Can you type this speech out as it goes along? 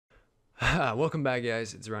Welcome back,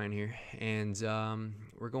 guys. It's Ryan here, and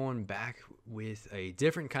we're going back with a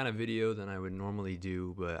different kind of video than I would normally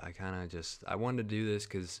do, but I wanted to do this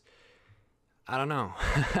because I don't know.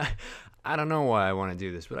 I don't know why I want to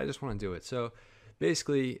do this, but I just want to do it. So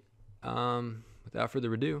basically, without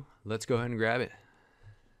further ado, let's go ahead and grab it.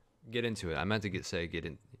 Get into it. I meant to get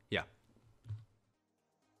in. Yeah.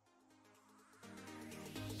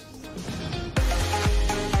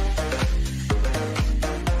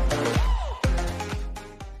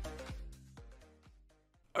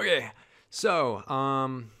 Okay, so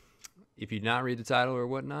if you did not read the title or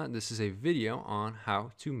whatnot, this is a video on how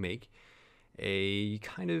to make a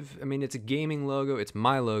it's a gaming logo. It's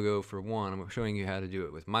my logo for one. I'm showing you how to do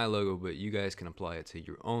it with my logo, but you guys can apply it to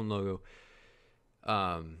your own logo.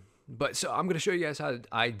 But so I'm going to show you guys how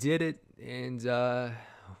I did it, and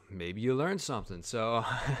maybe you learned something. So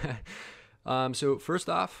so first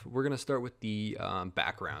off, we're going to start with the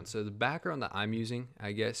background. So the background that I'm using,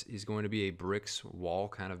 I guess, is going to be a bricks wall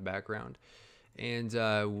kind of background. And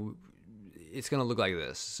it's going to look like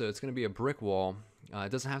this. So it's going to be a brick wall. It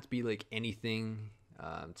doesn't have to be like anything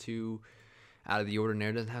too out of the ordinary.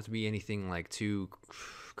 It doesn't have to be anything like too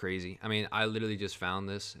crazy. I mean, I literally just found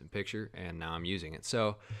this picture and now I'm using it.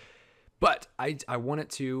 So, but I want it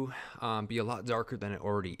to be a lot darker than it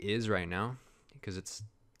already is right now because it's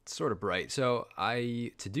sort of bright. So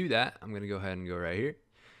to do that, I'm going to go ahead and go right here.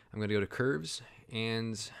 I'm going to go to curves,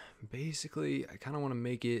 and basically I kind of want to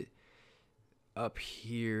make it up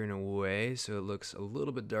here in a way so it looks a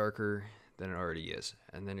little bit darker than it already is.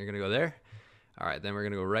 And then you're going to go there. All right, then we're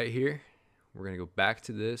going to go right here. We're going to go back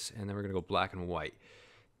to this, and then we're going to go black and white.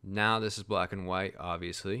 Now this is black and white,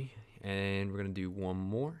 obviously, and we're going to do one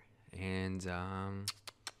more, and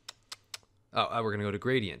we're going to go to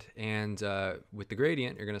gradient. And with the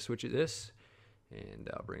gradient, you're going to switch this, and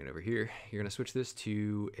I'll bring it over here. You're going to switch this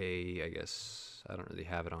to I guess I don't really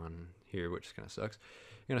have it on here, which kind of sucks.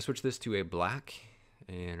 You're going to switch this to a black,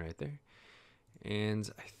 and right there. And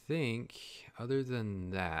I think other than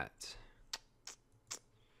that,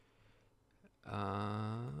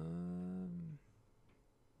 oh,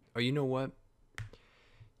 you know what?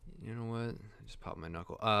 I just popped my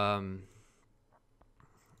knuckle.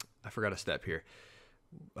 I forgot a step here.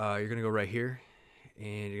 You're gonna go right here,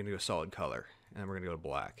 and you're gonna go solid color, and we're gonna go to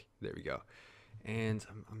black. There we go. And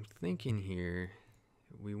I'm thinking here,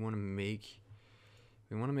 we want to make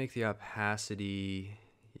the opacity,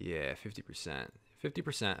 yeah,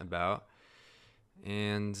 50% about.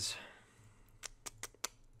 And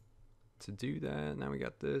to do that, now we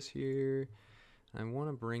got this here. I want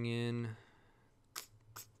to bring in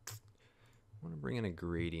a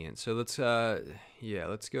gradient. So let's go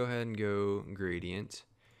ahead and go gradient.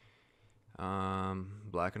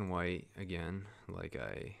 Black and white again, like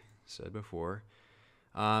I said before.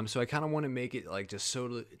 So I kind of want to make it like just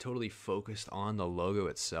totally focused on the logo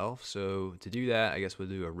itself. So to do that, I guess we'll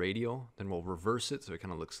do a radial, then we'll reverse it so it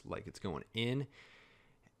kind of looks like it's going in.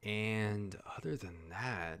 And other than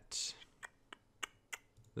that,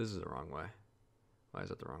 this is the wrong way. Why is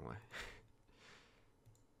that the wrong way?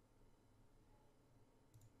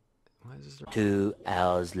 Why is this the wrong way? 2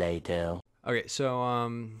 hours later. Okay,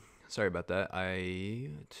 so sorry about that. I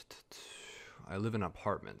live in an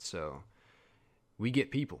apartment, so we get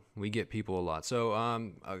people a lot. So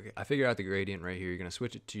okay, I figured out the gradient right here. You're gonna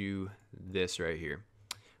switch it to this right here.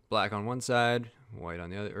 Black on one side, white on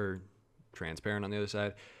the other, or transparent on the other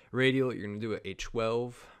side. Radial, you're gonna do a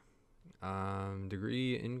 12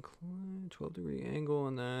 degree incline, 12 degree angle,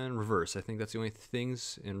 and then reverse. I think that's the only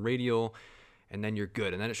things in radial, and then you're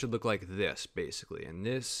good. And then it should look like this basically. And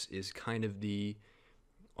this is kind of the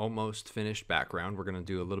almost finished background. We're gonna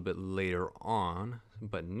do a little bit later on,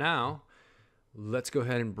 but now let's go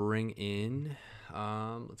ahead and bring in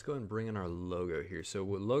our logo here. So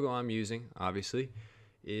what logo I'm using, obviously,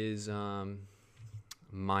 is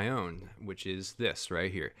my own, which is this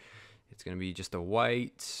right here. It's going to be just a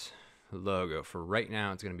white logo. For right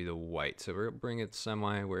now, it's going to be the white. So we're going to bring it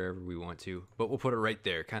semi wherever we want to, but we'll put it right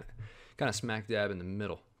there, kind of smack dab in the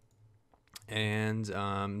middle. And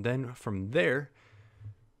then from there,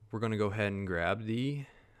 we're going to go ahead and grab the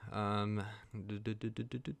what am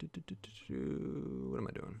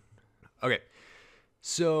I doing? Okay,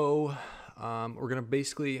 so we're gonna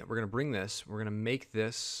bring this. We're gonna make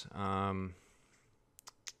this. We're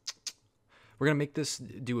gonna make this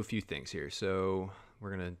do a few things here. So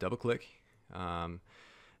we're gonna double click, and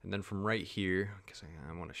then from right here, because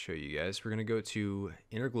I want to show you guys, we're gonna go to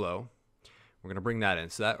Inner Glow. We're gonna bring that in.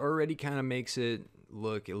 So that already kind of makes it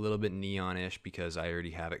look a little bit neon-ish because I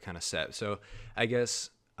already have it kind of set. So I guess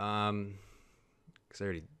because I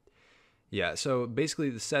already Yeah, so basically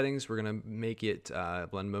the settings, we're going to make it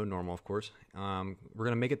blend mode normal, of course. We're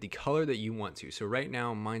going to make it the color that you want to. So right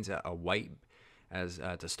now mine's at a white. As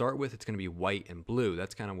to start with, it's going to be white and blue.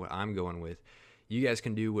 That's kind of what I'm going with. You guys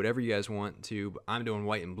can do whatever you guys want to, but I'm doing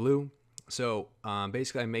white and blue. So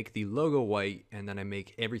basically I make the logo white, and then I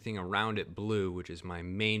make everything around it blue, which is my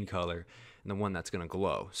main color and the one that's going to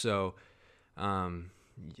glow. So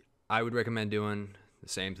I would recommend doing the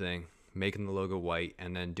same thing, making the logo white,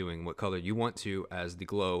 and then doing what color you want to as the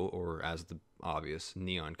glow or as the obvious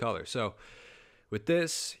neon color. So with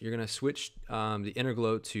this, you're going to switch the inner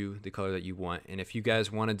glow to the color that you want. And if you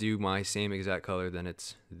guys want to do my same exact color, then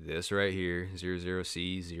it's this right here,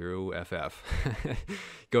 00C0FF.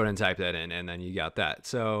 Go ahead and type that in, and then you got that.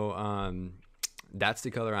 So that's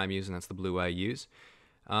the color I'm using. That's the blue I use.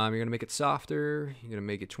 You're going to make it softer. You're going to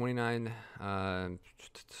make it 29, the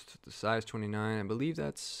size 29. I believe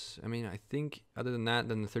that's, I think other than that,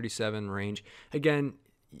 then the 37 range. Again,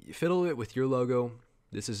 fiddle it with your logo.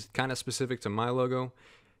 This is kind of specific to my logo,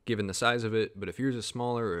 given the size of it, but if yours is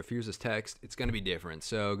smaller or if yours is text, it's going to be different.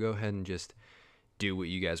 So go ahead and just do what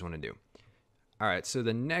you guys want to do. All right, so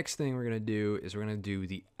the next thing we're going to do is we're going to do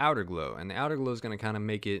the outer glow, and the outer glow is going to kind of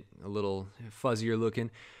make it a little fuzzier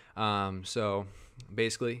looking. So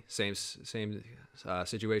basically, same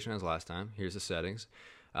situation as last time. Here's the settings.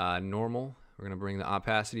 Normal. We're going to bring the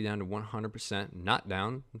opacity down to 100%, not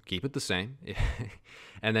down. Keep it the same.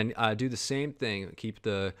 And then do the same thing. Keep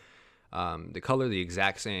the color the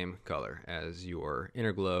exact same color as your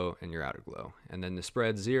inner glow and your outer glow. And then the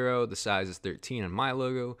spread 0, the size is 13 on my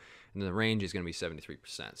logo, and the range is going to be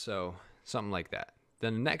 73%. So something like that.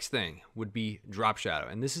 Then the next thing would be drop shadow.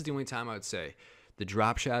 And this is the only time I would say the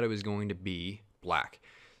drop shadow is going to be black.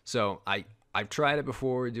 So I've tried it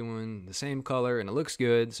before doing the same color, and it looks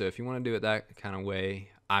good. So if you want to do it that kind of way,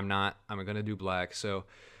 I'm going to do black. So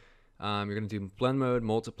you're going to do blend mode,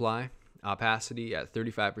 multiply, opacity at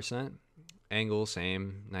 35%, angle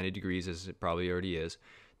same, 90 degrees as it probably already is,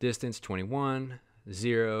 distance 21,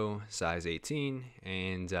 0, size 18,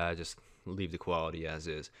 and just leave the quality as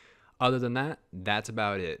is. Other than that, that's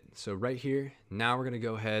about it. So right here, now we're going to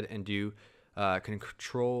go ahead and do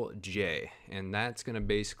Control J, and that's going to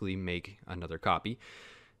basically make another copy.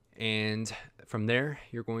 And from there,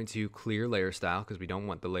 you're going to clear layer style because we don't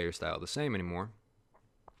want the layer style the same anymore.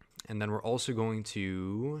 And then we're also going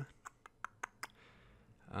to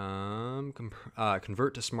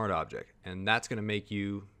convert to smart object, and that's going to make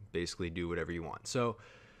you basically do whatever you want. So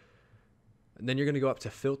then you're going to go up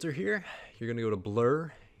to filter here. You're going to go to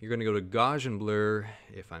blur. You're going to go to Gaussian blur,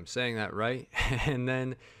 if I'm saying that right. And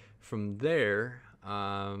then from there,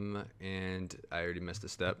 and I already missed a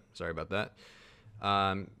step. Sorry about that.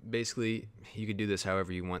 Basically, you could do this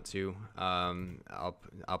however you want to. I'll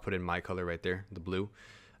put in my color right there, the blue.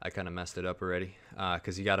 I kind of messed it up already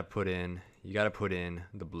because you got to put in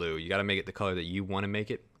the blue. You got to make it the color that you want to make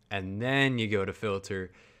it, and then you go to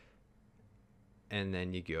filter, and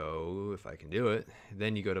then you go, if I can do it,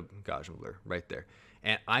 then you go to Gaussian blur right there.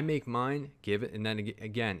 And I make mine, give it, and then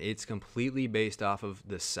again, it's completely based off of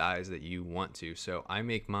the size that you want to. So I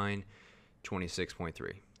make mine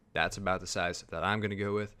 26.3. That's about the size that I'm going to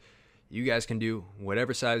go with. You guys can do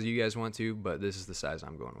whatever size you guys want to, but this is the size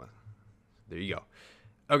I'm going with. There you go.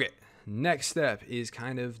 Okay, next step is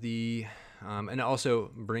kind of the, and also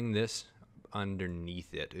bring this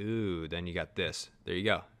underneath it. Ooh, then you got this. There you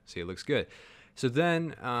go. See, it looks good. So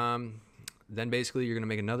then basically you're going to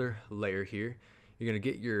make another layer here. You're going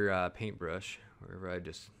to get your paintbrush,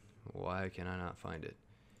 why can I not find it?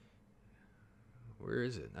 Where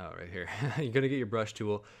is it? Oh, right here. You're going to get your brush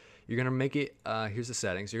tool. You're going to make it, here's the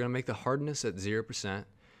settings. You're going to make the hardness at 0%. You're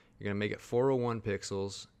going to make it 401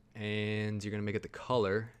 pixels, and you're going to make it the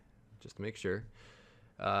color, just to make sure.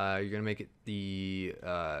 You're going to make it the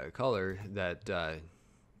color that,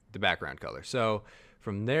 the background color. So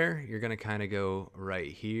from there, you're going to kind of go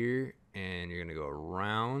right here, and you're going to go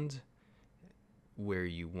around where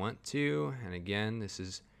you want to. And again, this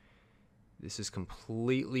is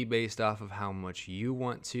completely based off of how much you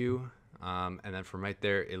want to. And then from right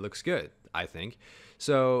there, it looks good, I think.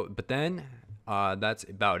 So, but then that's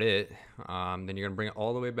about it. Then you're gonna bring it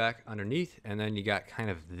all the way back underneath, and then you got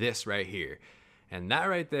kind of this right here. And that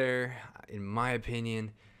right there, in my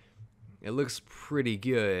opinion, it looks pretty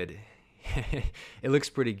good. It looks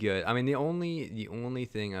pretty good. I mean, the only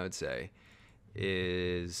thing I would say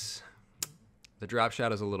is the drop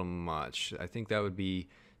shadow is a little much. I think that would be,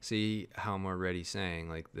 see how I'm already saying,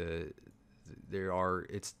 like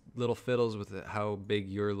it's little fiddles with how big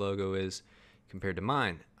your logo is compared to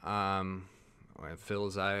mine.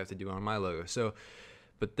 Fiddles I have to do on my logo. So,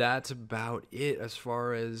 but that's about it as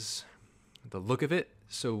far as the look of it.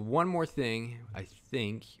 So one more thing I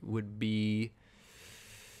think would be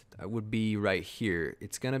right here.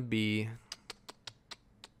 It's gonna be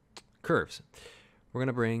curves. We're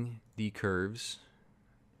gonna bring the curves.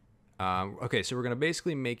 Okay, so we're gonna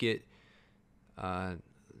basically make it on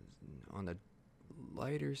the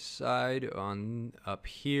lighter side on up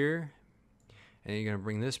here, and you're gonna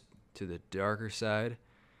bring this to the darker side.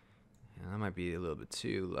 And that might be a little bit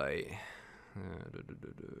too light.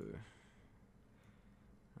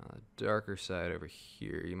 Darker side over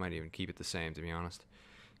here. You might even keep it the same, to be honest,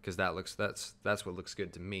 because that's what looks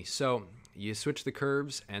good to me. So you switch the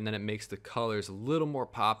curves, and then it makes the colors a little more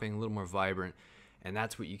popping, a little more vibrant, and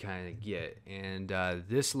that's what you kind of get. And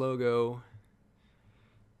this logo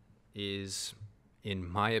is, in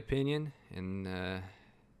my opinion, and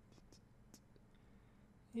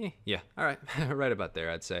yeah, all right, right about there,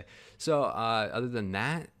 I'd say. So other than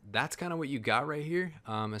that, that's kind of what you got right here,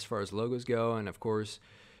 as far as logos go. And of course,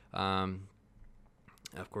 you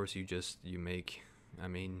make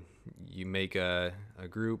a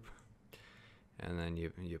group, and then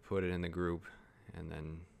you put it in the group, and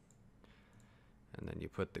then you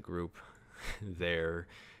put the group there,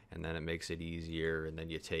 and then it makes it easier, and then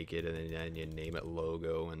you take it, and then you name it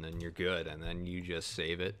logo, and then you're good, and then you just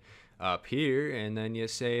save it up here, and then you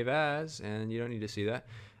save as, and you don't need to see that.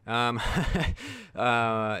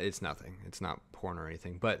 It's nothing, it's not porn or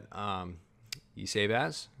anything, but you save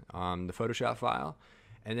as the Photoshop file,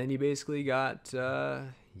 and then you basically got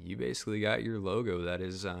your logo. That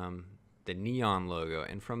is the neon logo,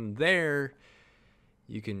 and from there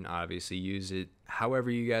you can obviously use it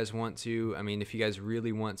however you guys want to. I mean, if you guys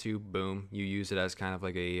really want to, boom, you use it as kind of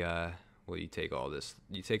like a you take all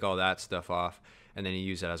that stuff off, and then you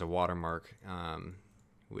use it as a watermark,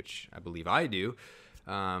 which I believe I do.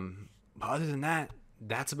 But other than that,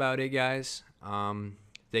 that's about it, guys.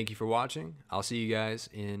 Thank you for watching. I'll see you guys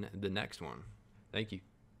in the next one. Thank you.